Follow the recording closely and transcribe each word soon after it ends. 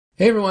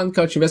Hey everyone,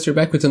 Couch Investor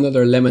back with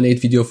another Lemonade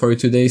video for you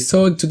today.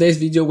 So in today's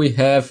video we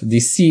have the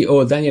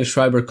CEO Daniel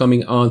Schreiber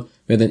coming on.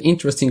 We had an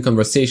interesting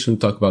conversation. We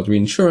talk about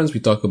reinsurance, we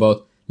talk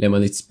about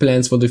Lemonade's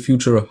plans for the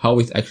future, how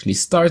it actually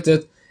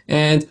started,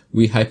 and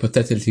we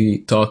hypothetically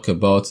talk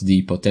about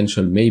the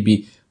potential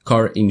maybe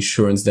car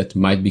insurance that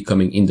might be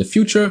coming in the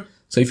future.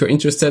 So if you're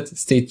interested,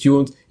 stay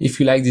tuned. If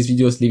you like these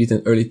videos, leave it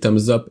an early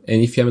thumbs up,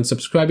 and if you haven't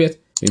subscribed yet,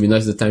 maybe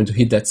now's the time to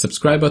hit that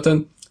subscribe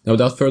button. Now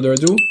without further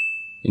ado,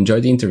 enjoy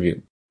the interview.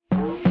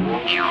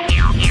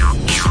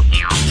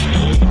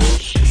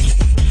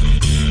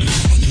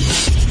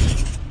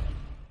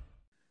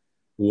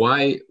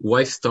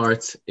 Why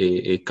start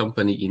a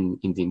company in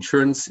the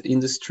insurance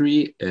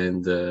industry,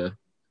 and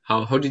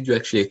how did you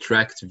actually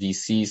attract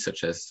VCs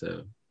such as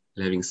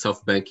having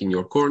SoftBank in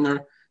your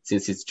corner,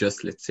 since it's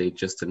just, let's say,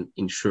 just an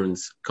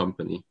insurance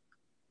company?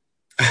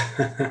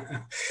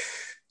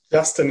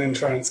 Just an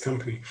insurance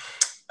company.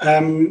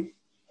 There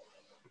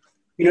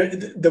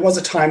was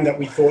a time that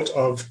we thought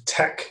of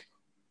tech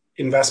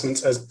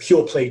investments as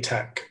pure play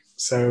tech.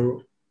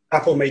 So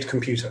Apple made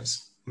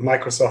computers,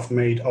 Microsoft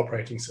made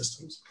operating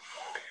systems.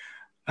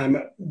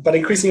 But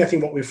increasingly, I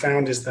think what we've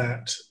found is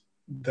that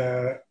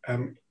the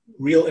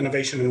real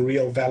innovation and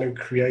real value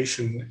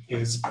creation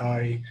is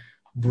by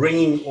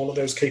bringing all of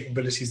those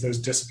capabilities, those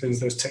disciplines,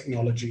 those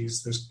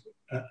technologies, those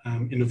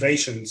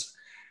innovations,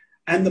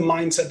 and the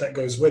mindset that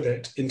goes with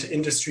it into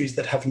industries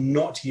that have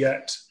not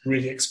yet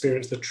really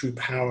experienced the true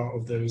power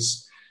of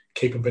those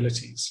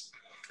capabilities.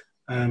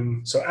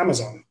 So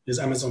Amazon, is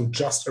Amazon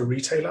just a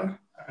retailer?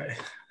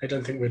 I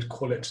don't think we'd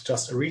call it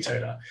just a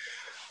retailer.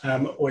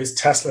 Or is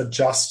Tesla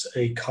just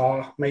a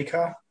car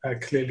maker?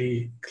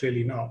 Clearly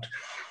not.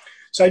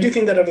 So I do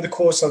think that over the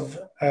course of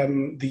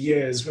the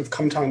years, we've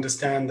come to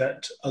understand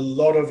that a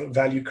lot of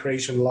value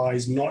creation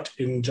lies not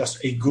in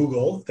just a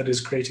Google that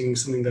is creating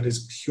something that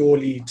is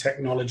purely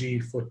technology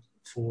for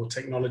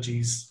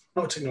technology's,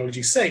 not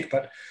technology's sake,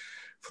 but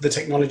for the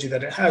technology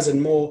that it has,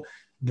 and more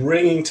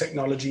bringing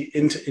technology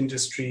into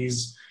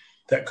industries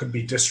that could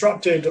be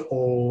disrupted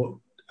or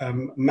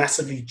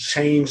massively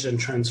changed and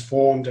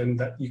transformed, and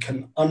that you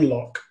can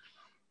unlock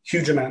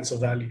huge amounts of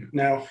value.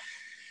 Now,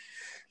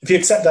 if you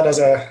accept that as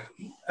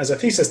a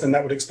thesis, then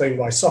that would explain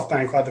why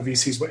SoftBank or other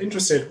VCs were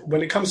interested.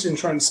 When it comes to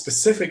insurance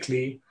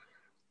specifically,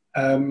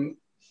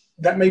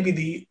 that may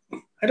be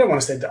I don't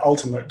want to say the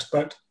ultimate,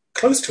 but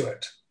close to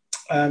it.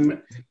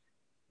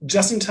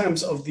 Just in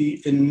terms of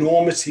the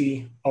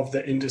enormity of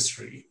the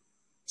industry.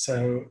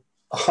 So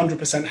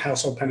 100%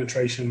 household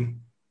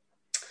penetration,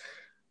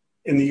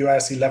 in the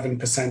US,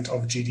 11%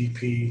 of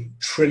GDP,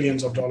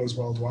 trillions of dollars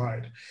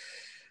worldwide,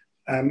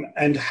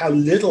 and how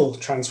little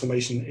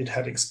transformation it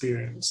had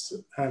experienced.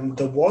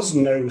 There was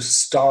no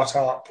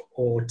startup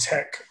or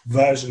tech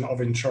version of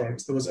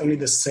insurance. There was only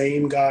the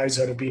same guys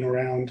that have been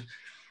around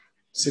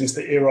since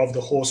the era of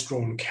the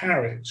horse-drawn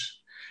carriage.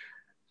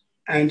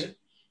 And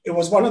it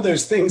was one of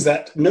those things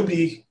that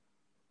nobody,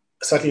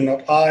 certainly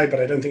not I, but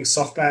I don't think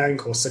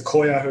SoftBank or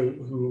Sequoia,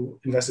 who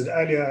invested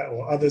earlier,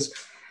 or others,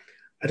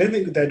 I don't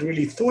think they'd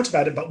really thought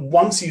about it, but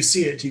once you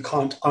see it, you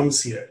can't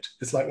unsee it.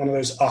 It's like one of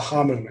those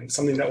aha moments,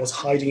 something that was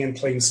hiding in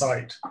plain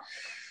sight.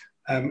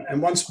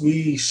 And once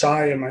we,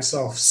 Shai and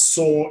myself,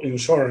 saw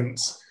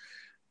insurance,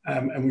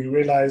 and we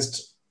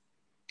realized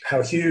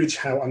how huge,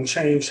 how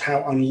unchanged,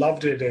 how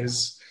unloved it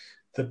is,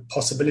 the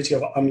possibility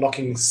of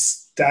unlocking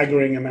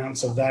staggering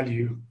amounts of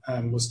value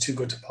was too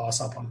good to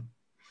pass up on.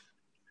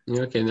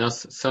 Okay, now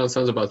sounds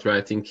about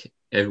right. I think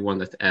everyone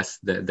that asks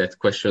that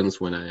questions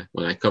when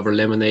I cover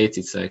Lemonade,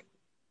 it's like,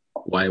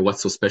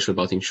 what's so special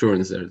about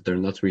insurance? They're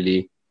not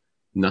really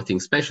nothing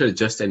special, it's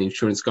just an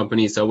insurance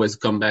company. It's always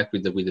come back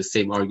with the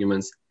same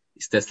arguments.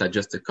 Is Tesla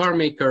just a car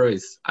maker?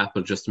 Is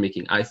Apple just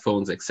making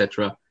iPhones,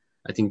 etc.?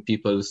 I think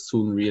people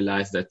soon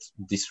realize that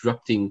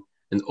disrupting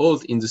an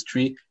old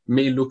industry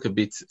may look a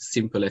bit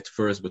simple at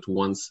first, but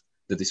once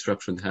the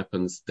disruption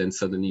happens, then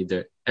suddenly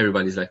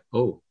everybody's like,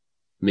 oh,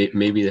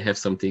 maybe they have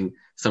something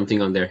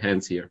on their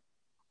hands here.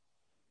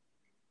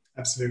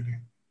 Absolutely.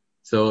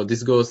 So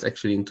this goes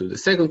actually into the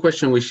second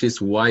question, which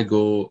is why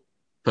go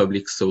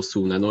public so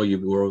soon? I know you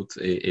wrote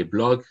a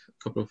blog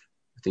a couple of,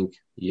 I think,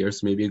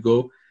 years maybe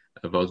ago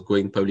about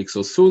going public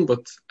so soon,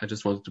 but I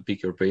just wanted to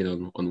pick your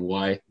brain on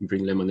why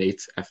bring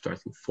Lemonade after, I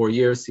think, 4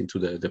 years into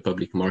the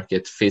public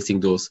market, facing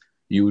those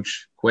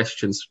huge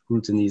questions,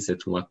 scrutinies,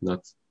 and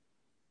whatnot.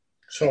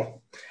 Sure.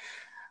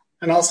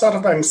 And I'll start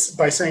off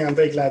by saying I'm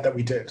very glad that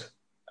we did.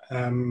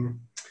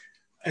 And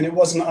it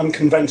was an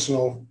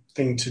unconventional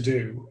thing to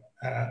do.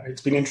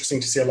 It's been interesting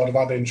to see a lot of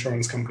other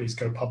insurance companies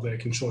go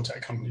public,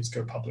 insurtech companies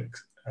go public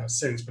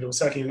since, but it was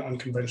certainly an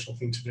unconventional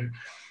thing to do.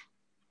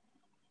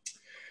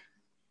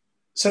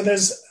 So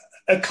there's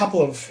a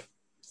couple of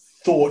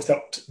thoughts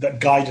that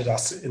guided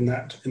us in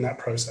that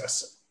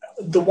process.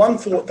 The one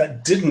thought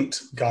that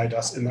didn't guide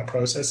us in that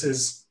process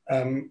is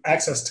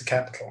access to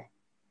capital,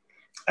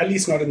 at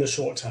least not in the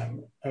short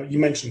term. You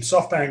mentioned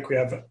SoftBank. We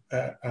have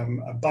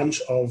a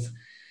bunch of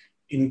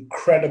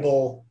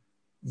incredible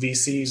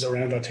VCs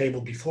around our table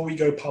before we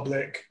go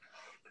public.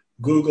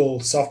 Google,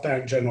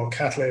 SoftBank, General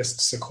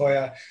Catalyst,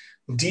 Sequoia,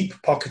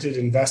 deep-pocketed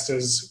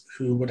investors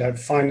who would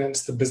have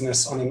financed the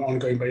business on an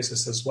ongoing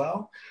basis as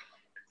well.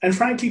 And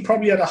frankly,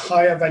 probably at a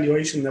higher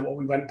valuation than what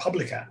we went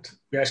public at.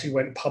 We actually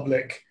went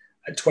public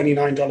at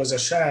 $29 a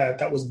share.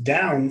 That was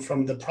down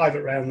from the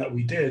private round that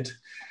we did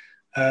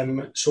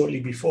shortly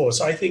before.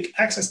 So I think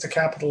access to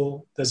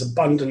capital, there's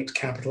abundant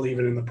capital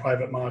even in the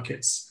private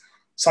markets,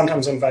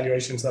 sometimes on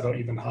valuations that are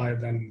even higher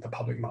than the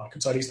public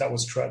markets. At least that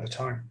was true at the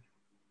time.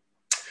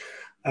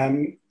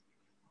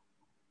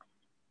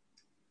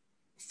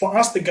 For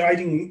us, the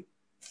guiding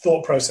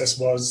thought process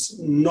was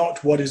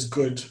not what is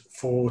good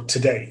for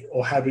today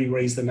or how do we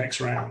raise the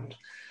next round,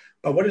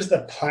 but what is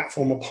the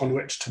platform upon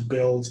which to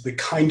build the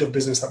kind of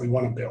business that we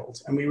want to build.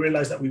 And we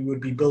realized that we would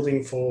be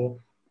building for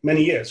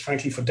many years,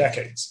 frankly, for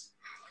decades.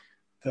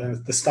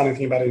 The stunning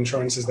thing about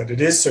insurance is that it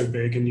is so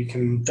big and you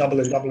can double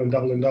and double and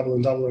double and double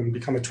and double and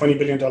become a $20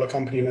 billion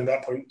company. And at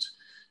that point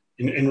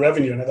in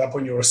revenue, and at that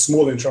point you're a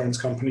small insurance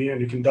company and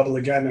you can double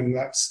again. And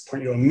at that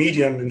point you're a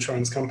medium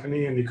insurance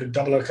company and you could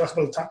double a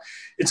couple of times.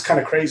 It's kind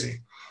of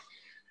crazy.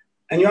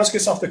 And you ask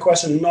yourself the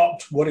question,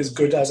 not what is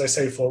good, as I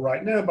say, for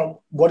right now, but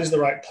what is the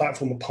right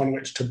platform upon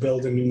which to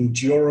build an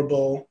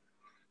endurable,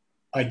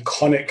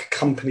 iconic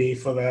company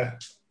for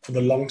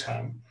the long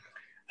term.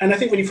 And I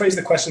think when you phrase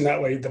the question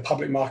that way, the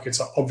public markets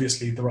are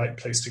obviously the right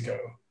place to go.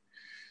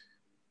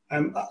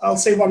 I'll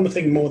say one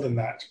thing more than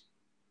that.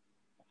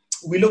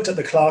 We looked at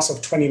the class of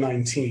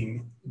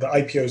 2019, the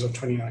IPOs of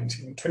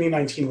 2019.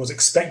 2019 was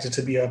expected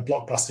to be a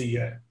blockbuster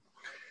year.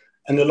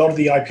 And a lot of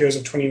the IPOs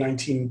of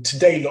 2019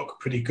 today look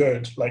pretty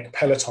good, like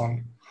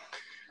Peloton.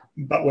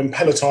 But when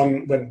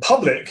Peloton went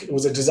public, it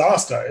was a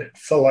disaster. It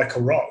fell like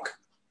a rock.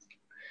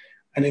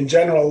 And in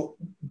general,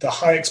 the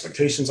high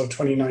expectations of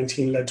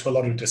 2019 led to a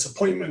lot of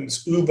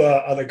disappointments.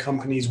 Uber, other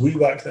companies,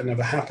 WeWork, that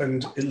never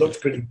happened. It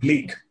looked pretty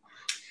bleak.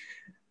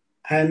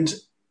 And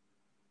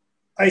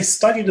I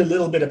studied a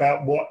little bit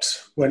about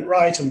what went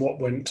right and what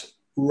went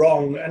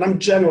wrong. And I'm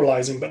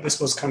generalizing, but this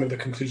was kind of the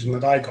conclusion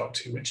that I got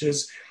to, which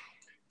is,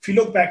 if you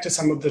look back to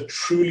some of the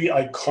truly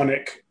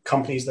iconic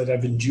companies that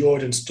have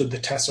endured and stood the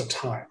test of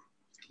time,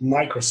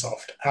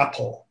 Microsoft,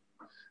 Apple,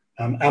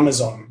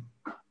 Amazon,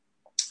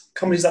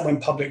 companies that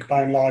went public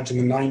by and large in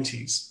the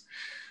 90s,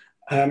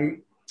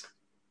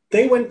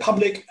 they went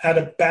public at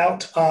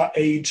about our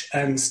age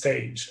and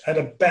stage, at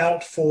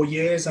about 4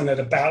 years and at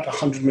about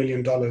 $100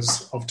 million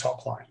of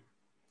top line.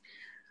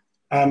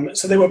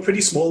 So they were pretty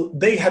small.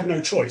 They had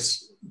no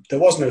choice. There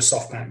was no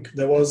SoftBank.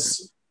 There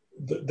was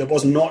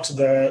not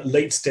the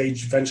late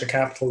stage venture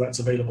capital that's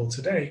available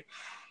today.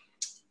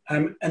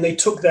 And they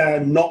took their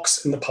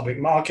knocks in the public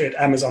market.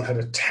 Amazon had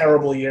a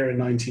terrible year in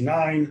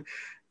 99,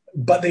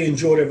 but they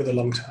endured over the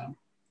long term.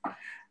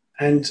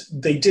 And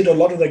they did a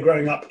lot of their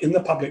growing up in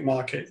the public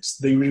markets.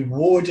 They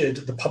rewarded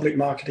the public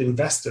market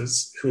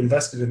investors who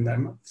invested in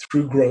them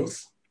through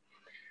growth.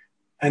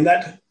 And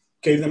that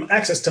gave them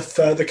access to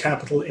further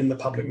capital in the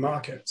public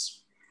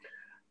markets,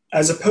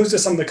 as opposed to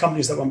some of the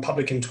companies that went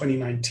public in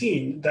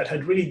 2019 that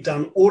had really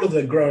done all of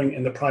their growing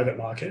in the private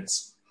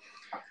markets.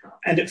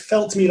 And it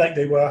felt to me like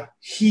they were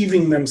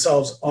heaving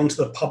themselves onto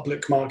the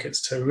public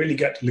markets to really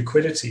get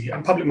liquidity.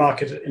 And public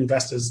market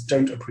investors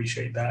don't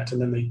appreciate that.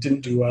 And then they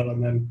didn't do well.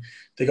 And then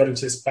they got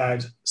into this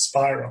bad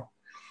spiral.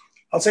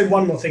 I'll say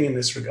one more thing in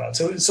this regard.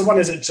 So one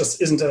is, it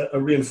just isn't a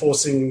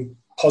reinforcing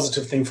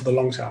positive thing for the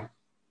long term.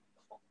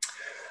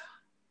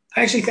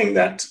 I actually think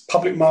that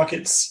public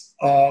markets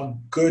are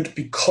good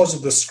because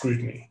of the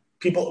scrutiny.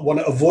 People want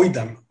to avoid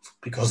them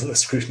because of the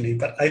scrutiny.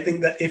 But I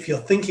think that if you're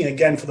thinking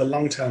again for the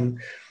long term,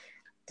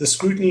 the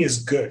scrutiny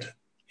is good.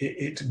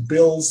 It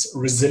builds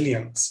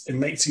resilience. It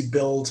makes you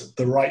build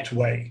the right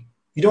way.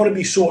 You don't want to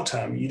be short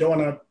term. You don't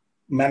want to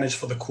manage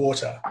for the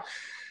quarter.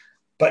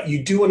 But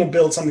you do want to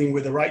build something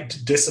with the right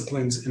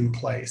disciplines in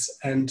place.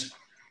 And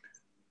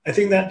I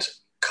think that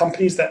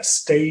companies that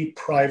stay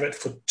private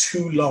for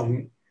too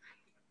long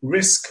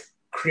risk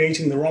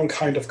creating the wrong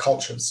kind of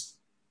cultures.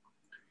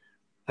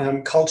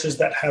 Cultures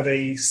that have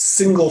a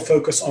single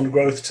focus on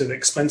growth to the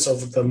expense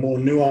of the more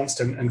nuanced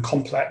and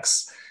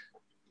complex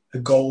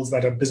goals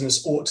that a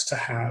business ought to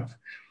have.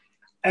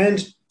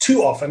 And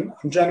too often,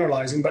 I'm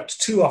generalizing, but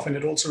too often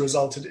it also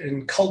resulted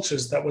in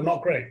cultures that were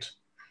not great.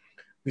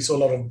 We saw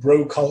a lot of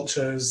bro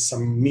cultures,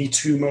 some Me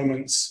Too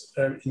moments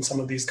in some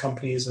of these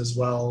companies as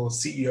well,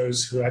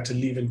 CEOs who had to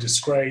leave in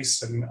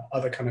disgrace and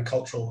other kind of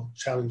cultural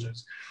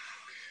challenges.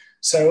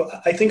 So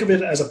I think of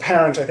it as a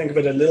parent, I think of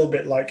it a little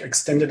bit like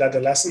extended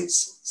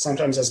adolescence.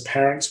 Sometimes as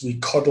parents, we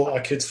coddle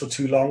our kids for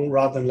too long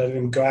rather than letting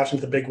them go out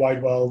into the big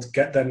wide world,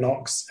 get their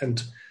knocks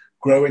and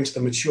grow into the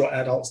mature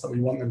adults that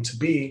we want them to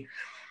be.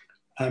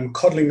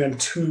 Coddling them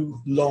too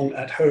long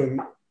at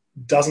home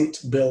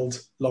doesn't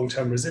build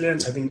long-term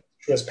resilience. I think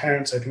as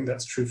parents, I think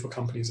that's true for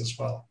companies as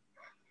well.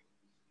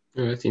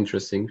 Oh, that's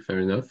interesting. Fair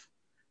enough.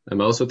 I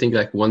also think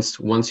like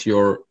once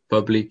you're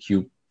public,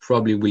 you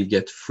probably will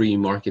get free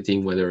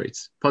marketing, whether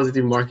it's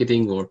positive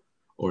marketing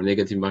or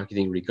negative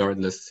marketing,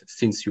 regardless,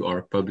 since you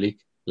are public.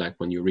 Like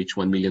when you reach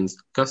 1 million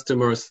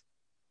customers,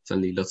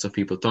 suddenly lots of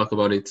people talk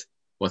about it.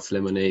 what's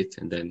Lemonade,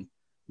 and then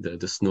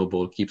the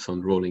snowball keeps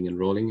on rolling and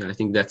rolling. I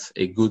think that's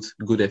a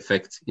good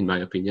effect, in my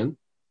opinion.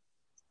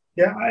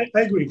 Yeah,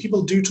 I agree.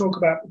 People do talk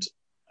about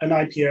an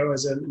IPO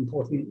as an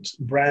important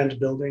brand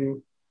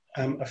building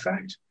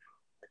effect.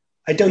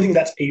 I don't think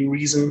that's a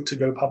reason to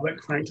go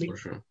public, frankly. For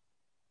sure.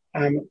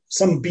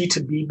 Some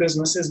B2B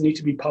businesses need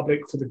to be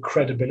public for the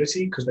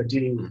credibility because they're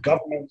dealing with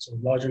governments or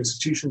large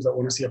institutions that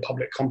want to see a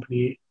public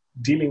company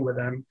dealing with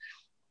them.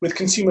 With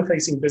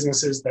consumer-facing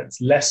businesses,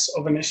 that's less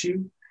of an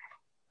issue.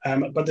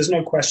 But there's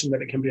no question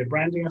that it can be a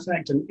branding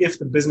effect. And if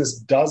the business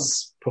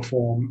does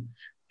perform,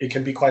 it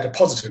can be quite a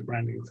positive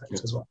branding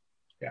effect as well.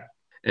 Yeah.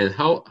 And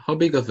how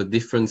big of a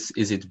difference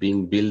is it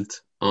being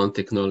built on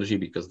technology?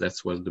 Because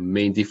that's the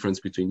main difference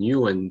between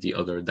you and the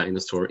other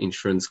dinosaur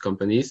insurance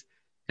companies,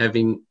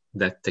 having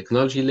that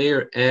technology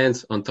layer,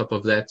 and on top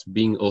of that,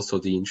 being also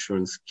the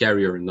insurance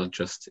carrier, not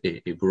just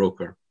a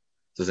broker.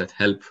 Does that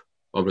help?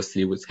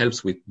 Obviously, it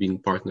helps with being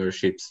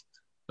partnerships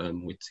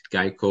with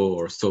Geico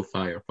or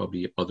SoFi or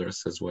probably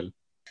others as well.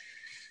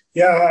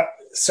 Yeah.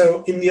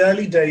 So in the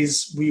early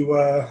days, we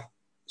were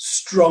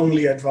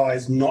strongly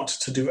advised not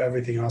to do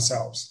everything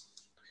ourselves.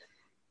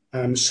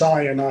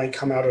 Shai and I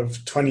come out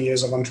of 20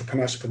 years of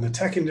entrepreneurship in the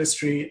tech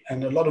industry,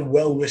 and a lot of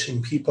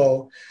well-wishing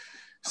people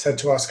said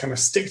to us, kind of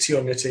stick to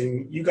your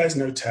knitting. You guys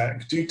know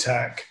tech, do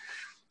tech.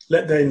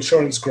 Let the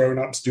insurance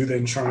grown-ups do the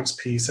insurance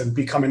piece and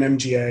become an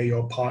MGA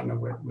or partner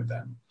with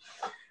them.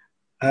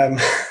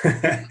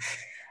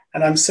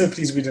 And I'm so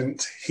pleased we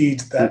didn't heed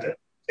that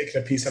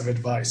particular piece of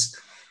advice.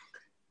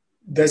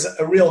 There's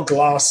a real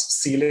glass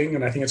ceiling,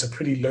 and I think it's a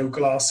pretty low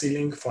glass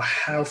ceiling for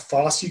how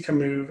fast you can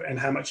move and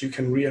how much you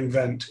can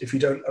reinvent if you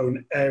don't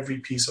own every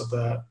piece of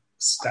the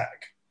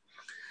stack.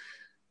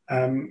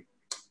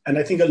 And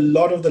I think a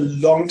lot of the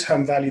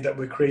long-term value that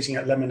we're creating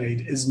at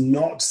Lemonade is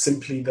not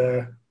simply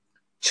the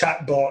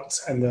chatbots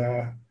and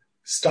the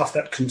stuff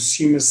that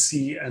consumers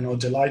see and are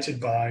delighted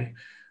by,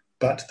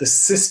 but the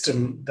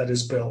system that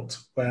is built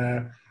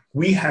where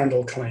we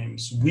handle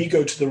claims, we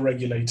go to the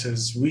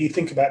regulators, we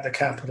think about the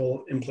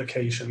capital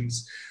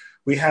implications,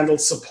 we handle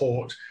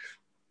support,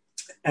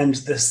 and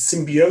the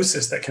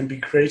symbiosis that can be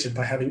created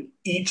by having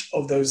each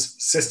of those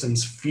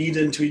systems feed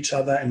into each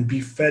other and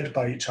be fed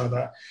by each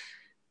other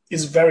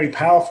is very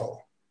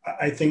powerful.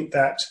 I think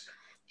that,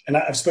 and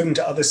I've spoken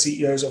to other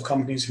CEOs of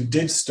companies who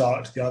did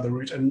start the other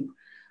route, and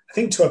I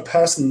think to a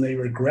person they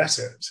regret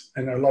it,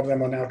 and a lot of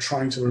them are now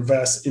trying to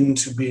reverse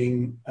into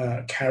being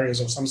carriers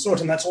of some sort,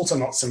 and that's also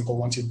not simple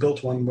once you've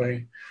built one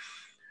way.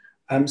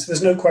 So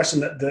there's no question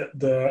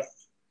that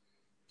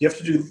you have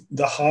to do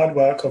the hard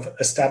work of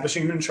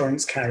establishing an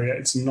insurance carrier.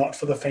 It's not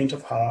for the faint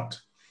of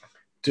heart.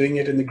 Doing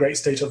it in the great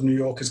state of New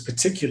York is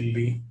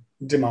particularly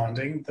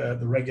demanding. The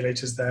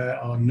regulators there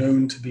are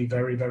known to be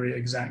very, very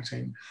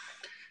exacting.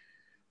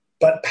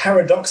 But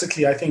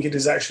paradoxically, I think it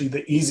is actually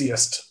the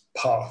easiest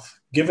path.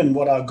 Given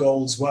what our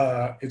goals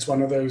were, it's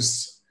one of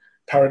those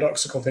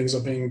paradoxical things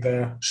of being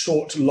the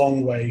short,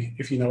 long way,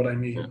 if you know what I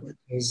mean. Yeah.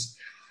 Because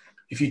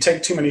if you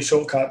take too many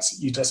shortcuts,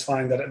 you just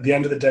find that at the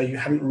end of the day, you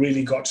haven't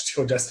really got to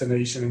your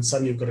destination, and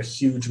suddenly you've got a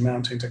huge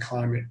mountain to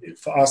climb.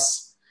 For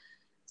us,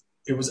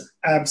 it was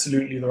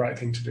absolutely the right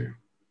thing to do.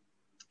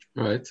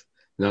 All right.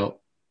 Now,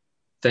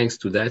 thanks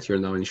to that, you're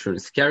now an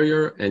insurance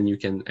carrier, and you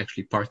can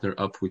actually partner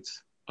up with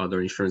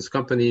other insurance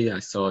company. I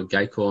saw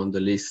Geico on the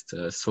list,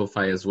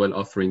 SoFi as well,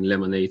 offering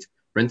Lemonade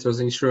renters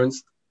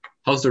insurance.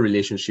 How's the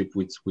relationship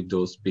with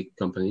those big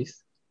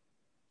companies?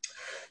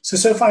 So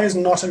SoFi is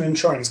not an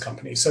insurance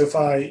company.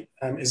 SoFi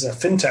is a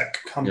fintech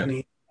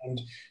company,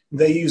 and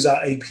they use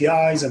our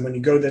APIs. And when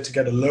you go there to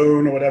get a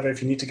loan or whatever,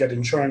 if you need to get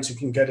insurance, you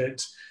can get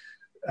it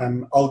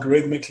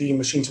algorithmically,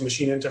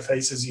 machine-to-machine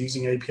interfaces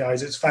using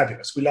APIs. It's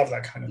fabulous. We love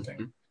that kind of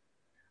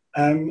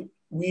thing.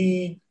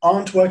 We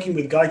aren't working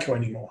with Geico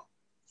anymore.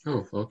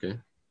 Oh, okay.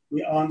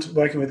 We aren't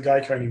working with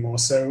Geico anymore.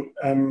 So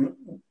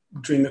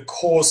during the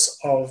course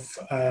of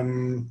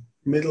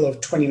middle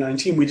of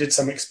 2019, we did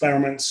some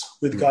experiments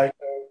with Geico,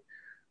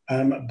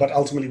 but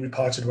ultimately we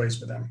parted ways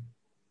with them.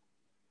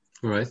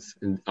 All right.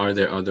 And are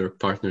there other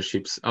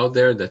partnerships out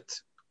there that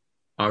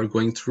are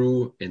going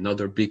through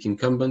another big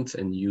incumbent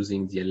and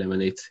using the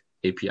Lemonade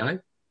API?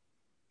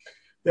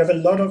 We have a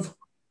lot of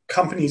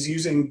companies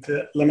using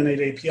the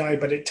Lemonade API,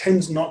 but it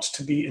tends not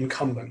to be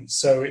incumbent.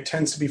 So it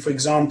tends to be, for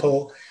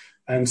example,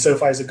 and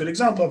SoFi is a good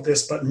example of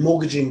this, but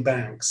mortgaging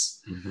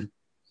banks. Mm-hmm.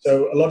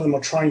 So a lot of them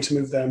are trying to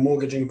move their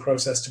mortgaging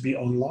process to be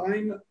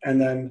online,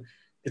 and then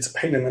it's a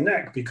pain in the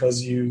neck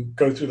because you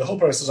go through the whole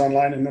process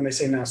online, and then they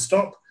say, now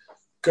stop,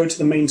 go to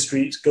the main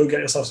street, go get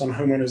yourself some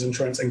homeowners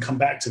insurance and come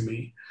back to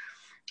me.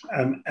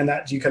 And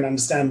that you can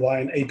understand why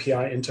an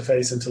API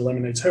interface into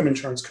Lemonade's home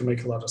insurance can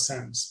make a lot of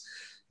sense.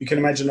 You can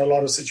imagine a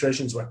lot of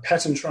situations where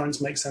pet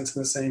insurance makes sense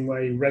in the same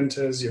way,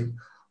 renters,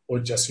 or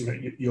just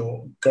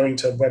you're going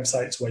to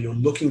websites where you're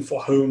looking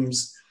for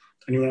homes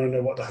and you want to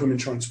know what the home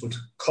insurance would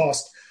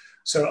cost.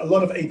 So a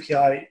lot of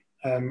API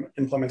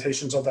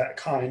implementations of that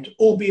kind,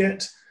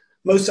 albeit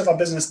most of our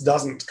business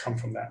doesn't come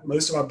from that.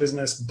 Most of our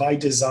business by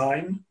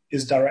design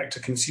is direct to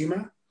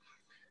consumer,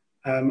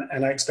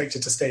 and I expect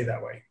it to stay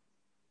that way.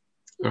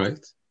 All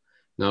right.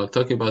 Now,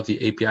 talking about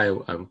the API,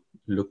 I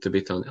looked a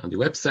bit on the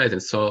website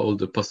and saw all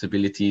the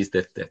possibilities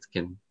that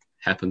can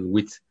happen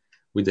with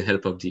the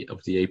help of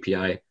the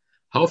API.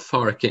 How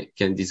far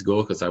can this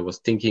go? Because I was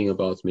thinking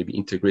about maybe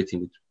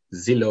integrating with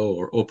Zillow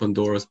or Open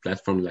Doors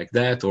platform like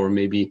that, or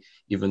maybe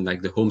even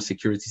like the home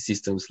security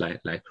systems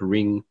like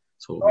Ring.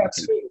 So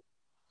Absolutely.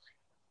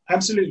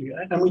 Absolutely.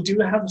 And we do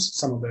have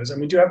some of those. And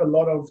we do have a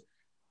lot of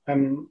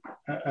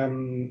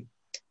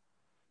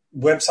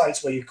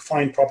websites where you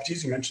find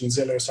properties. You mentioned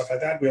Zillow, stuff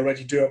like that. We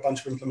already do a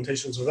bunch of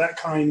implementations of that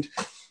kind.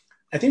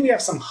 I think we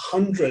have some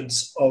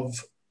hundreds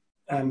of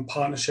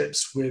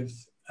partnerships with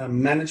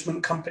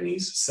management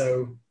companies.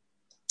 So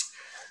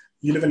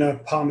you live in an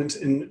apartment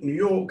in New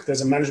York,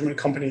 there's a management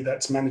company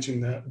that's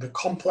managing the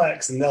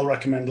complex, and they'll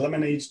recommend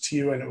Lemonade to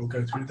you and it will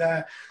go through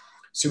there.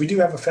 So we do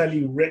have a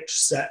fairly rich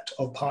set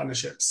of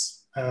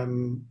partnerships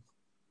in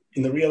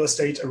the real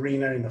estate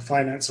arena, in the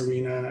finance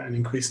arena, and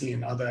increasingly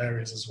in other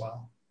areas as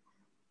well.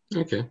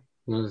 Okay,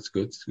 well, that's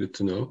good. It's good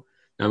to know.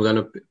 I'm going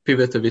to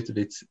pivot a bit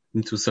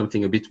into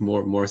something a bit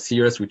more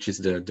serious, which is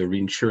the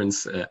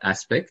reinsurance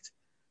aspect.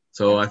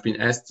 So I've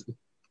been asked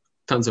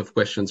tons of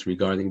questions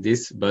regarding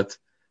this, but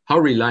how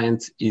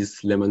reliant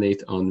is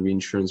Lemonade on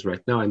reinsurance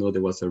right now? I know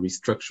there was a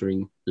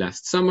restructuring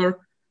last summer,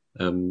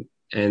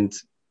 and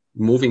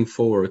moving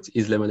forward,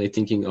 is Lemonade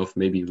thinking of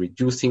maybe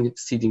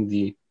ceding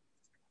the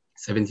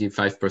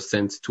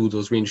 75% to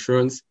those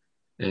reinsurance?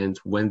 And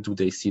when do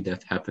they see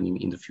that happening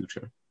in the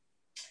future?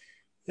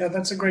 Yeah,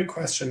 that's a great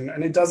question.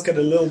 And it does get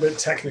a little bit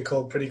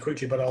technical pretty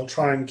quickly, but I'll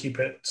try and keep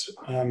it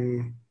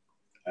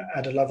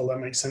at a level that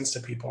makes sense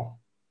to people.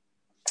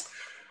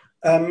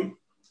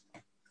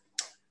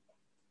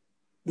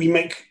 We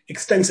make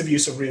extensive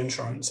use of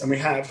reinsurance, and we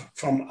have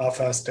from our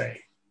first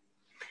day.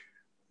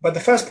 But the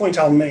first point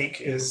I'll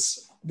make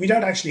is we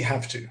don't actually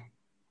have to.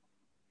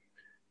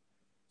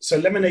 So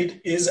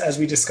Lemonade is, as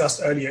we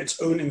discussed earlier,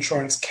 its own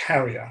insurance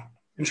carrier.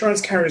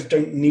 Insurance carriers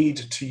don't need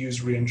to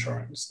use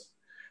reinsurance.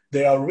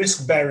 They are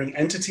risk-bearing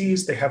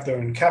entities. They have their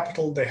own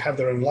capital. They have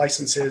their own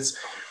licenses.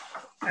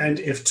 And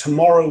if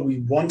tomorrow we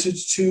wanted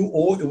to,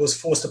 or it was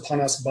forced upon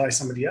us by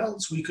somebody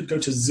else, we could go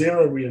to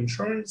zero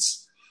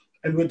reinsurance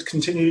and would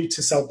continue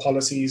to sell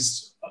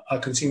policies. Our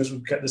consumers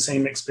would get the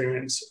same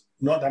experience.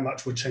 Not that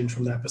much would change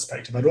from their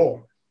perspective at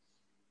all.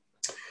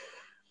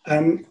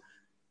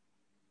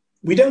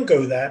 We don't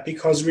go there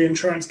because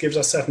reinsurance gives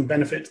us certain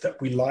benefits that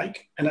we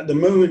like. And at the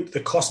moment, the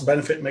cost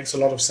benefit makes a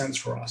lot of sense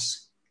for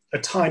us. A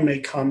time may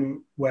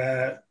come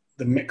where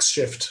the mix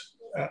shift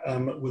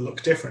will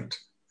look different.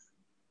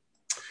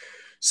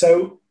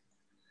 So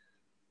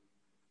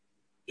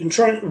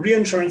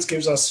reinsurance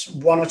gives us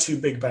one or two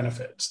big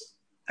benefits.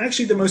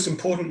 Actually, the most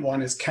important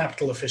one is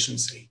capital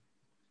efficiency.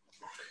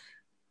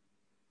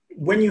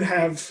 When you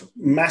have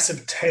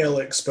massive tail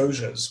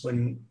exposures,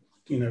 when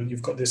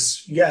you've got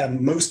this,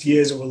 most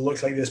years it will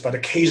look like this, but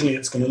occasionally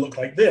it's going to look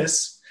like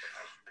this,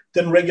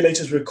 then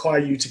regulators require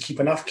you to keep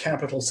enough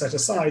capital set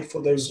aside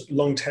for those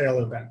long tail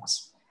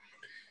events.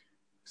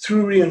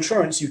 Through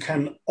reinsurance, you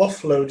can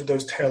offload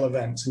those tail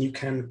events, and you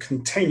can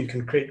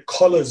create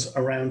collars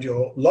around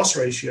your loss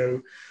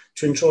ratio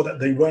to ensure that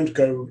they won't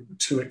go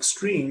too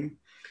extreme.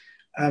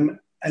 And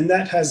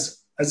that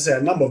has, as I say,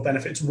 a number of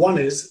benefits. One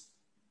is,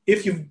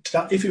 if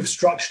you've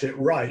structured it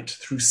right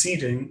through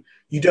seeding,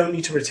 you don't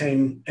need to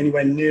retain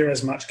anywhere near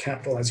as much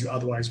capital as you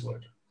otherwise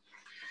would.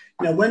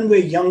 Now, when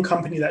we're a young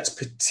company, that's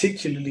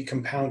particularly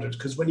compounded,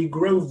 because when you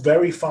grow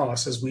very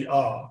fast, as we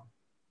are,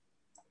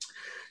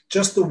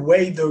 just the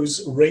way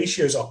those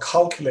ratios are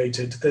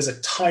calculated, there's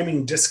a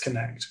timing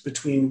disconnect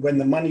between when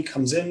the money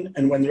comes in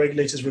and when the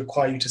regulators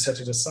require you to set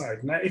it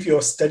aside. Now, if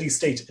you're steady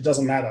state, it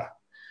doesn't matter.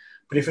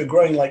 But if you're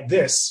growing like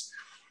this,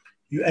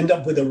 you end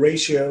up with a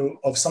ratio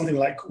of something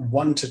like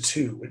 1 to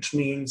 2, which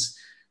means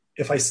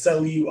if I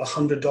sell you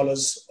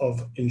 $100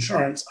 of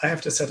insurance, I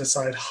have to set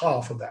aside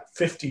half of that,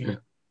 50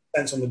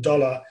 cents on the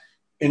dollar,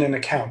 in an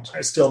account.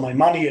 It's still my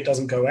money. It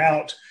doesn't go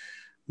out,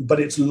 but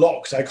it's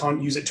locked. I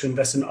can't use it to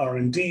invest in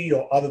R&D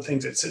or other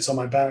things. It sits on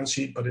my balance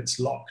sheet, but it's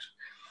locked.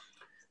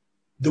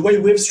 The way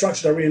we've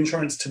structured our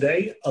reinsurance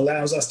today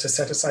allows us to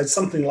set aside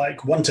something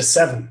like 1 to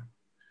 7.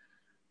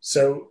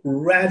 So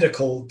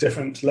radical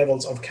different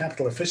levels of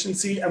capital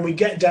efficiency. And we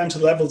get down to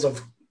levels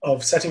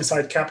of setting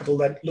aside capital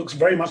that looks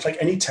very much like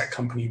any tech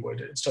company would.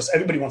 It's just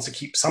everybody wants to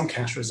keep some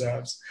cash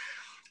reserves.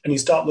 And you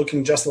start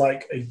looking just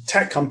like a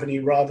tech company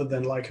rather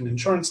than like an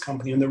insurance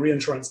company. And the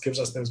reinsurance gives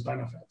us those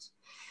benefits.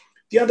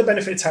 The other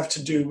benefits have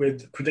to do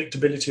with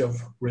predictability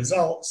of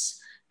results,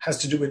 has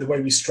to do with the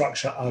way we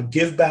structure our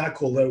give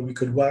back, although we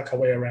could work our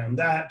way around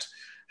that,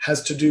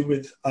 has to do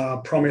with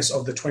our promise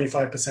of the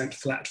 25%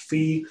 flat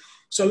fee.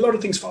 So a lot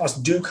of things for us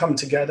do come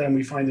together, and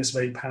we find this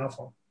very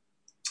powerful,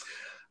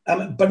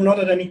 but not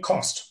at any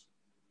cost.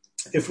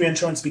 If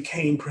reinsurance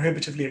became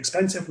prohibitively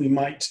expensive, we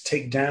might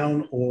take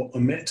down or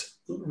omit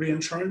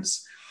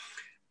reinsurance.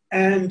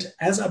 And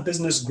as our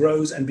business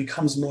grows and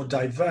becomes more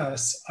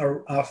diverse,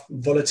 our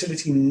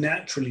volatility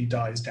naturally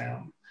dies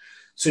down.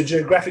 So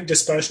geographic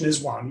dispersion is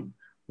one.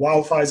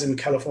 Wildfires in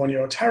California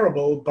are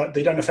terrible, but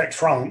they don't affect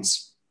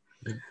France.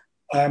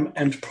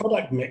 And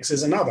product mix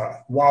is another.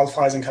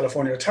 Wildfires in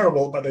California are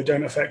terrible, but they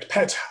don't affect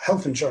pet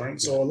health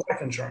insurance or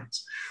life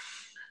insurance.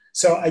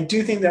 So I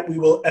do think that we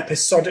will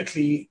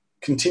episodically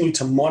continue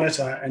to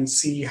monitor and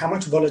see how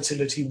much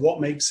volatility, what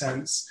makes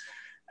sense.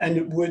 And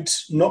it would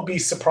not be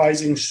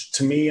surprising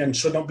to me and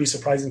should not be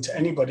surprising to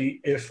anybody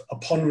if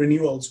upon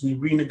renewals, we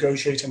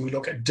renegotiate and we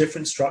look at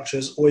different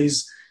structures,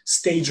 always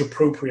stage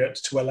appropriate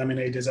to where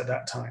Lemonade is at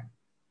that time.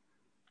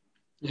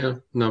 Yeah,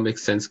 no,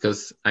 makes sense,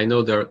 because I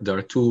know there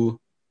are two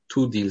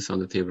deals on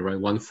the table, right?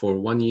 One for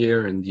 1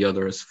 year and the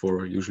others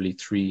for usually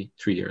three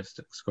years.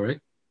 That's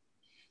correct?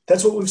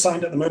 That's what we've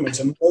signed at the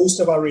moment. And most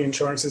of our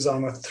reinsurance is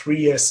on a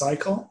 3-year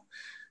cycle,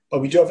 but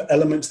we do have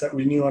elements that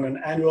renew on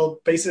an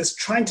annual basis,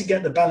 trying to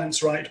get the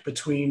balance right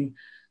between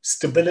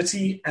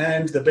stability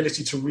and the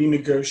ability to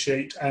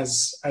renegotiate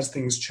as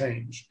things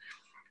change.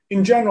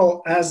 In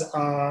general, as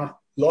our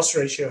loss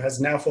ratio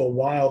has now for a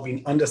while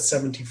been under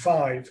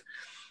 75,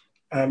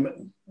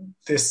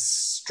 this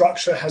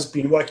structure has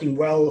been working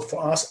well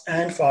for us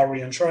and for our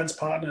reinsurance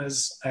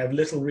partners. I have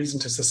little reason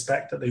to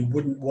suspect that they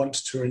wouldn't want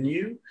to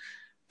renew.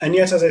 And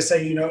yet, as I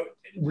say,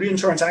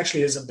 reinsurance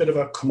actually is a bit of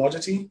a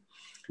commodity.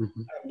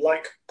 Mm-hmm.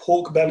 Like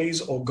pork bellies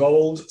or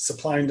gold,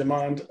 supply and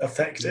demand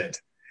affect it.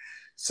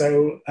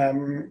 So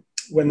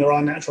when there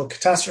are natural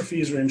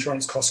catastrophes,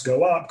 reinsurance costs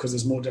go up because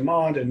there's more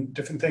demand and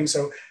different things.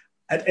 So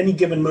at any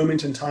given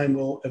moment in time,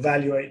 we'll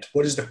evaluate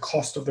what is the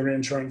cost of the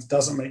reinsurance.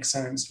 Doesn't make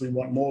sense. Do we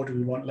want more? Do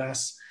we want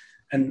less?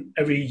 And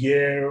every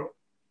year,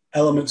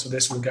 elements of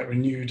this will get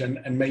renewed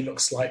and may look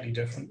slightly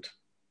different.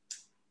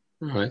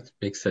 All right,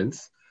 makes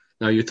sense.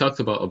 Now, you talked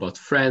about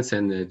France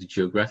and the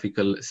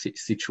geographical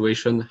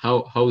situation.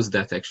 How is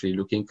that actually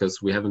looking?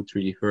 Because we haven't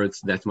really heard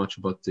that much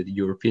about the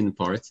European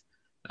part.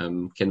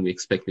 Can we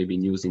expect maybe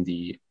news in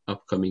the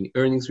upcoming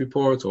earnings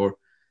report, or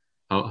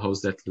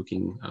how's that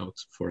looking out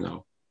for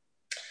now?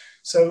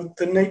 So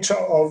the nature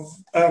of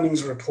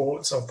earnings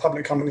reports of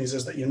public companies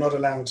is that you're not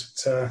allowed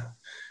to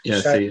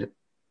share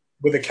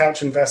with a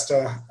couch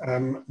investor,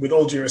 with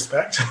all due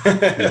respect.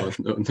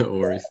 No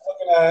worries.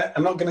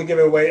 I'm not going to give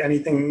away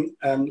anything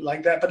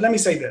like that. But let me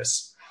say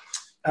this.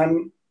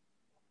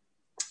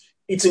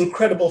 It's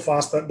incredible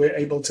fast that we're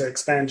able to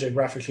expand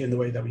geographically in the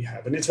way that we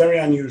have. And it's very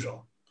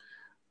unusual.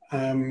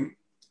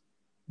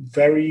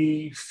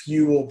 Very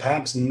few or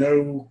perhaps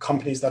no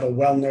companies that are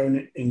well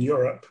known in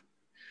Europe.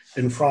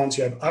 In France,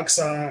 you have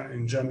AXA.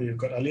 In Germany, you've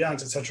got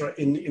Allianz, etc.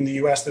 In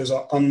the US, those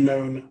are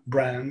unknown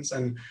brands,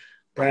 and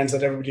brands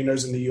that everybody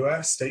knows in the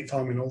US, State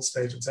Farm and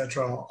Allstate,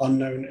 etc., are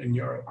unknown in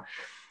Europe.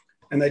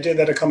 And the idea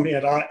that a company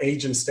at our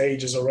age and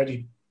stage is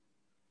already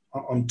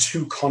on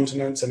 2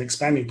 continents and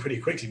expanding pretty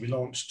quickly. We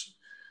launched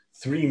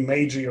 3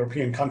 major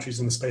European countries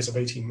in the space of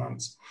 18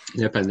 months.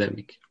 Yeah,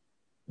 pandemic.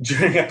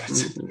 During a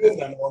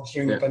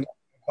pandemic,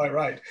 quite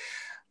right.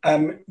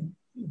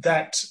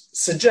 That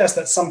suggests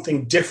that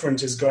something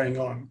different is going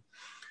on.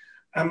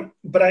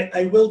 But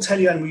I will tell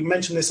you, and we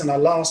mentioned this in our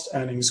last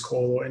earnings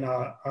call or in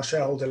our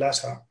shareholder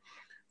letter,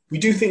 we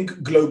do think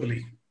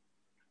globally.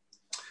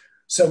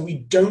 So we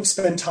don't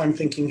spend time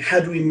thinking,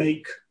 how do we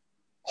make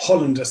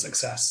Holland a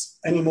success,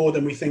 any more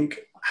than we think,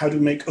 how do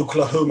we make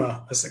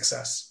Oklahoma a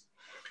success?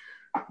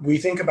 We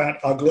think about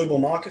our global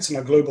markets and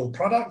our global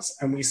products,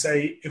 and we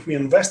say, if we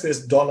invest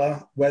this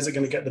dollar, where's it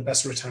going to get the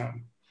best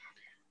return?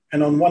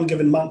 And on one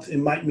given month, it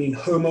might mean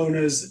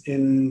homeowners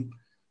in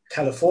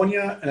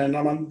California, and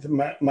another month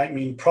it might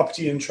mean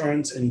property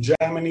insurance in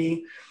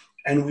Germany,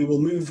 and we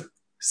will move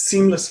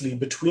seamlessly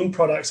between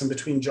products and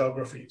between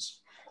geographies.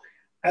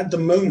 At the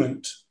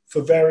moment,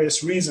 for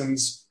various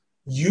reasons,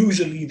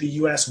 usually the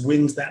US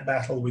wins that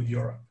battle with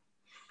Europe.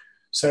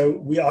 So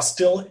we are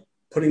still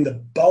putting the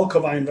bulk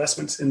of our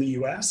investments in the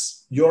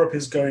US. Europe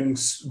is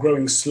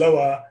growing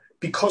slower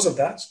because of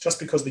that, just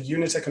because the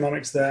unit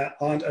economics there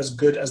aren't as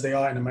good as they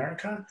are in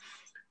America.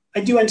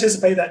 I do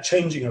anticipate that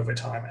changing over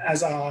time.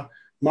 As our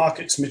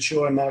markets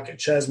mature and market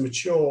shares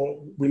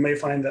mature, we may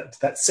find that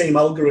that same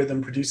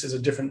algorithm produces a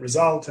different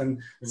result,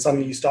 and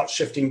suddenly you start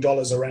shifting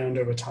dollars around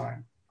over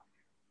time.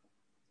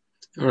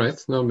 All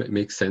right, no, it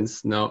makes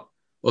sense. Now,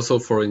 also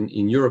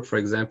in Europe, for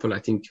example, I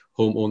think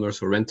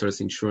homeowners or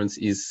renters insurance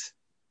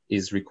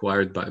is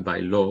required by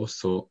law.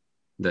 So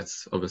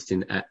that's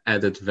obviously an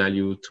added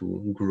value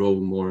to grow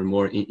more and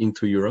more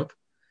into Europe.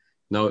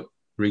 Now,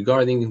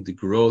 regarding the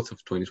growth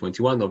of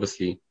 2021,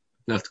 obviously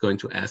not going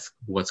to ask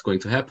what's going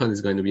to happen.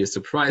 It's going to be a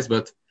surprise,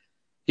 but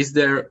is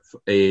there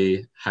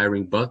a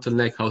hiring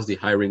bottleneck? How's the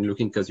hiring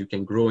looking? Because you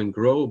can grow and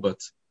grow,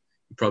 but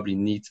you probably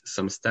need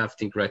some staff. I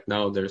think right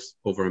now there's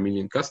over 1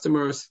 million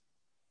customers,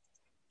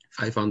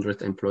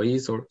 500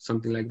 employees or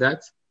something like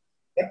that.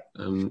 Yeah.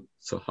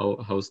 So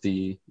how's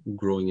the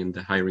growing and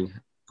the hiring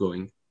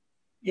going?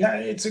 Yeah,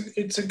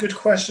 it's a good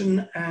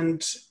question,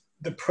 and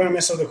the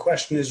premise of the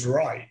question is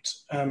right.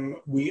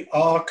 We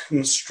are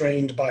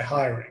constrained by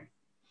hiring.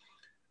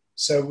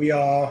 So we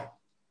are,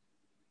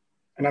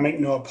 and I make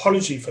no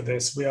apology for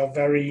this, we are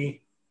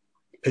very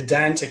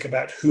pedantic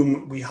about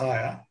whom we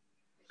hire.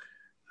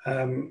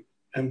 And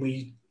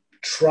we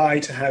try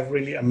to have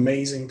really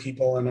amazing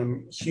people, and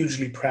I'm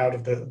hugely proud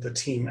of the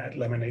team at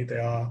Lemonade. They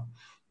are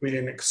really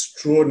an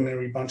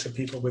extraordinary bunch of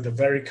people with a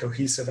very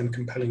cohesive and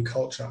compelling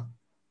culture.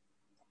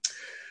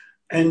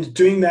 And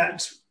doing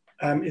that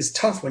is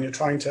tough when you're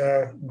trying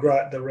to grow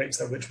at the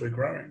rates at which we're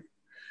growing.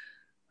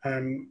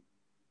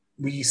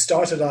 We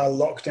started our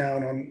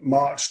lockdown on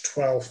March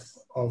 12th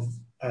of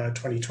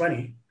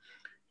 2020.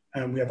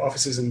 We have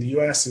offices in the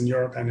US, in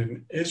Europe, and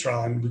in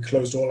Israel, and we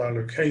closed all our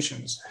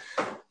locations.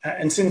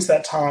 And since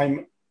that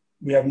time,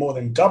 we have more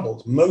than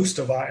doubled. Most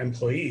of our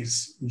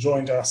employees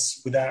joined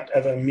us without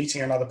ever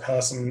meeting another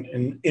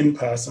person in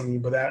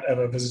person, without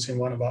ever visiting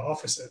one of our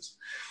offices.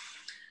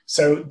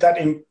 So that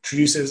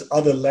introduces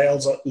other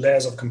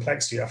layers of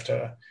complexity. You have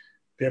to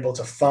be able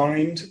to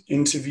find,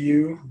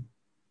 interview,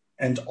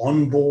 and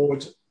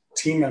onboard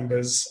team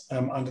members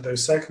under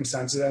those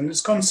circumstances. And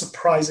it's gone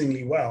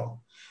surprisingly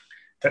well.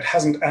 That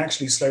hasn't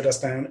actually slowed us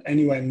down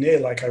anywhere near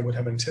like I would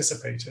have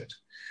anticipated.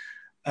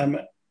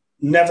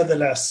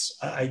 Nevertheless,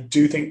 I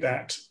do think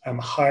that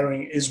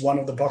hiring is one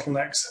of the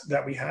bottlenecks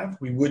that we have.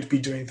 We would be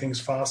doing things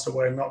faster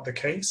were it not the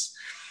case.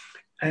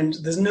 And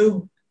there's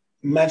no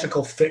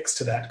magical fix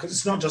to that, because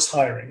it's not just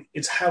hiring.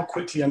 It's how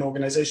quickly an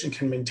organization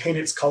can maintain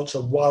its culture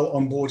while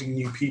onboarding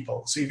new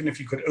people. So even if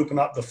you could open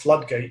up the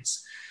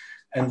floodgates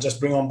and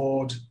just bring on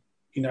board,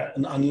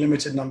 an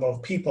unlimited number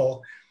of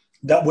people,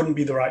 that wouldn't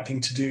be the right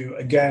thing to do.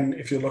 Again,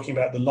 if you're looking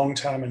about the long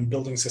term and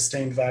building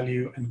sustained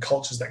value and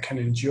cultures that can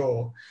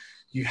endure,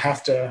 you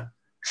have to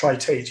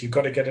tritate. You've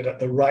got to get it at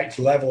the right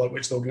level at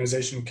which the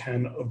organization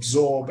can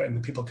absorb and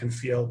the people can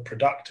feel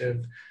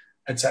productive,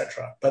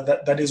 etc. But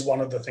that is one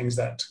of the things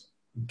that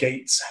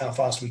gates how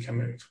fast we can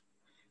move.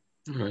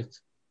 All right.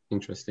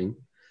 Interesting.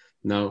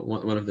 Now,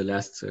 one of the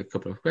last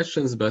couple of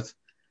questions, but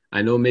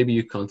I know maybe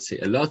you can't say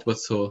a lot, but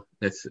so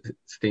let's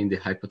stay in the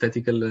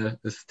hypothetical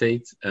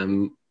state.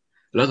 A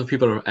lot of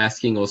people are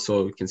asking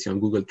also, you can see on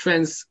Google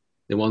Trends,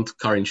 they want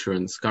car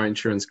insurance.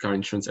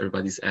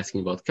 Everybody's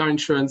asking about car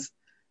insurance.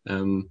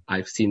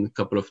 I've seen a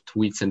couple of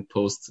tweets and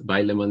posts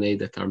by Lemonade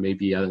that are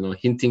maybe,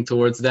 hinting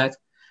towards that.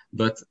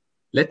 But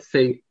let's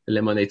say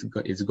Lemonade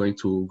is going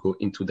to go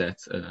into that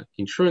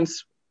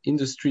insurance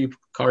industry,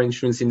 car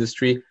insurance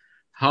industry.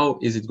 How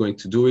is it going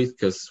to do it?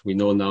 Because we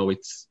know now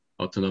it's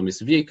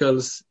autonomous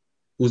vehicles.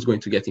 Who's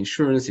going to get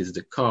insurance? Is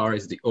the car?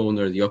 Is the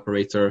owner, the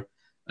operator?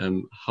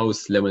 How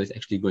is Lemonade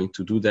actually going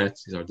to do that?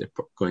 Are they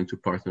going to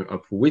partner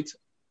up with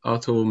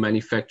auto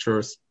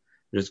manufacturers?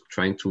 Just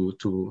trying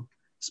to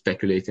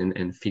speculate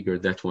and figure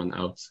that one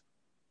out.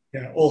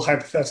 Yeah, all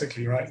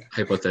hypothetically, right?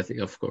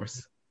 Hypothetical, of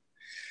course.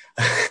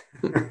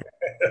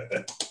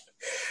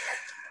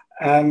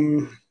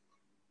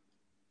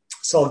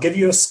 So I'll give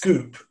you a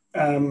scoop.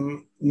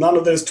 None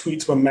of those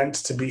tweets were meant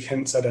to be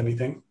hints at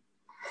anything.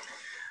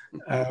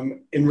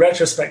 In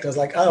retrospect, I was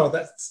like,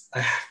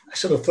 I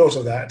should have thought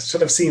of that, should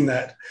have seen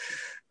that.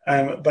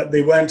 But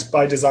they weren't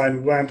by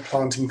design, weren't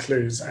planting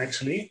clues,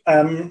 actually.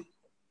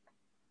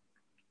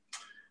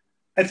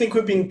 I think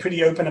we've been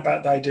pretty open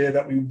about the idea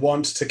that we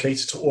want to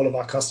cater to all of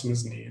our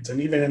customers' needs.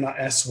 And even in our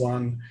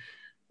S1,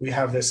 we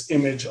have this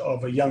image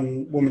of a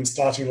young woman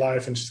starting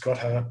life, and she's got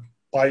her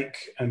bike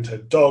and her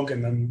dog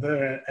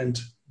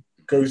and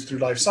goes through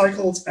life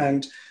cycles.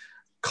 And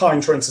car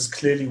insurance is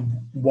clearly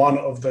one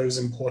of those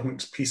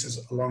important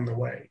pieces along the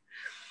way.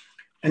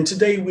 And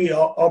today we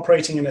are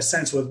operating in a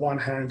sense with one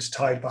hand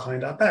tied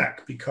behind our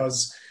back,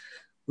 because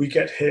we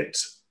get hit,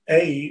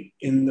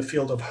 in the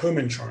field of home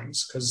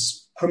insurance,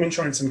 because home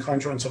insurance and car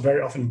insurance are very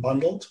often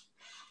bundled.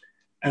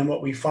 And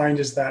what we find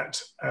is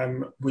that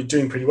we're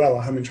doing pretty well.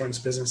 Our home insurance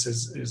business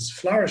is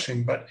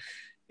flourishing, but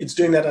it's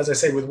doing that, as I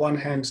say, with one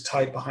hand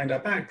tied behind our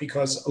back,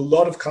 because a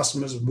lot of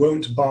customers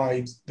won't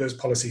buy those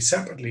policies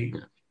separately.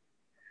 Yeah.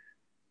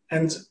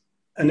 And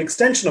an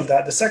extension of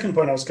that, the second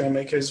point I was going to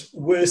make is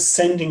we're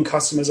sending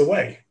customers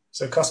away.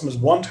 So customers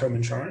want home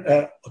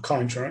insurance,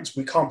 car insurance.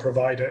 We can't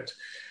provide it.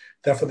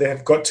 Therefore, they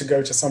have got to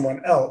go to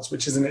someone else,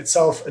 which is in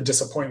itself a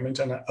disappointment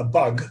and a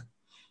bug.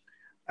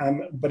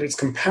 But it's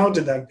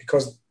compounded then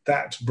because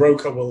that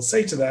broker will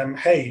say to them,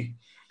 hey,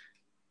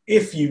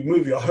 if you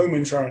move your home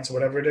insurance or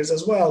whatever it is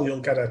as well, you'll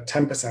get a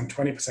 10%,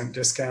 20%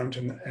 discount,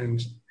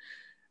 and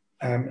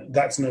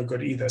that's no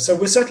good either. So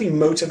we're certainly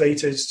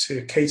motivated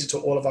to cater to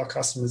all of our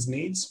customers'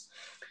 needs.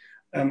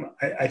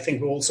 I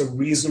think we're also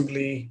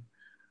reasonably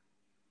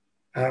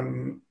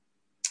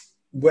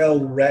well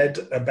read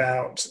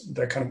about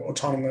the kind of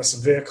autonomous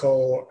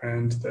vehicle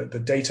and the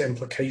data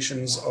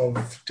implications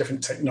of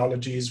different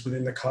technologies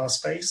within the car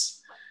space.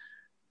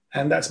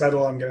 And that's about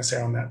all I'm going to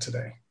say on that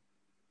today.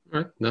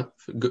 All right, no,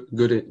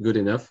 good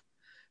enough.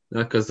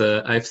 Because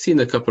I've seen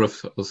a couple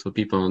of also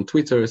people on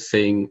Twitter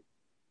saying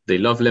they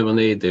love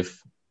Lemonade,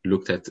 they've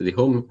looked at the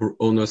home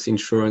owner's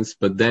insurance,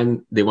 but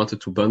then they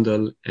wanted to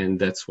bundle, and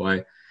that's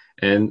why.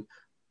 And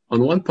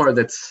on one part,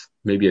 that's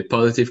maybe a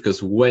positive,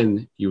 because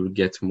when you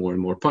get more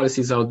and more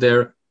policies out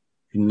there,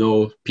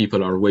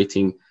 people are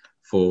waiting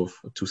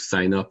to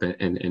sign up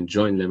and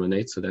join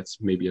Lemonade. So that's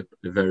maybe a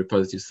very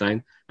positive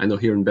sign. I know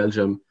here in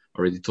Belgium,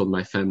 already told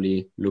my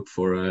family, look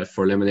for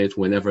Lemonade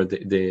whenever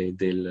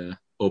they'll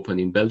open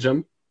in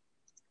Belgium.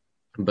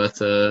 But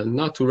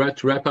now to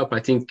wrap up, I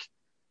think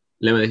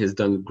Lemonade has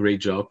done a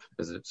great job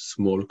as a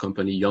small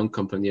company, young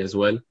company as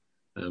well.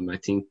 I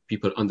think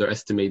people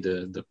underestimate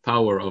the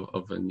power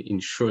of an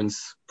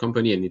insurance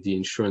company and the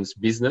insurance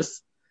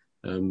business.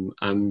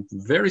 I'm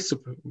very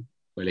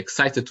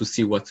excited to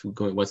see what's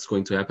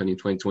going to happen in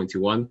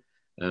 2021.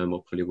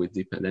 Hopefully, with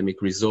the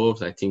pandemic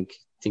resolved, I think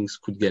things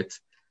could get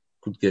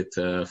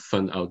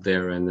fun out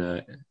there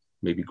and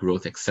maybe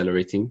growth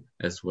accelerating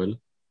as well.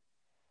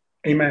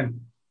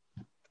 Amen.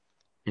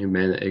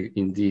 Amen.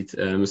 Indeed.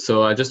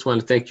 So I just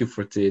want to thank you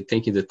for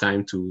taking the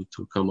time to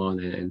come on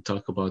and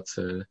talk about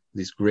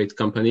this great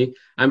company.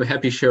 I'm a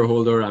happy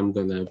shareholder. I'm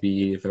gonna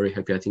be very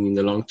happy, I think, in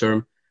the long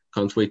term.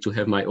 Can't wait to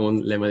have my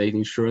own Lemonade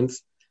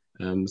Insurance.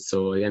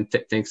 So again,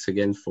 thanks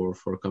again for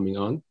coming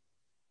on.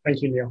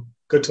 Thank you, Neil.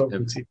 Good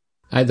talking to you.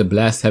 I had a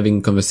blast having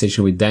a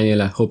conversation with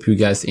Daniel. I hope you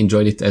guys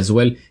enjoyed it as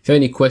well. If you have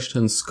any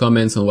questions,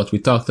 comments on what we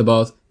talked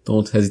about,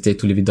 don't hesitate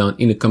to leave it down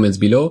in the comments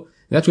below.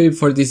 That will be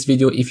for this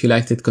video. If you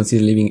liked it,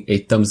 consider leaving a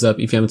thumbs up.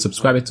 If you haven't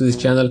subscribed to this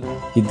channel,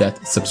 hit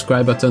that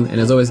subscribe button.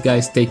 And as always,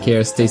 guys, take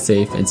care, stay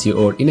safe, and see you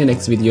all in the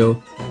next video.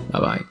 Bye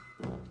bye.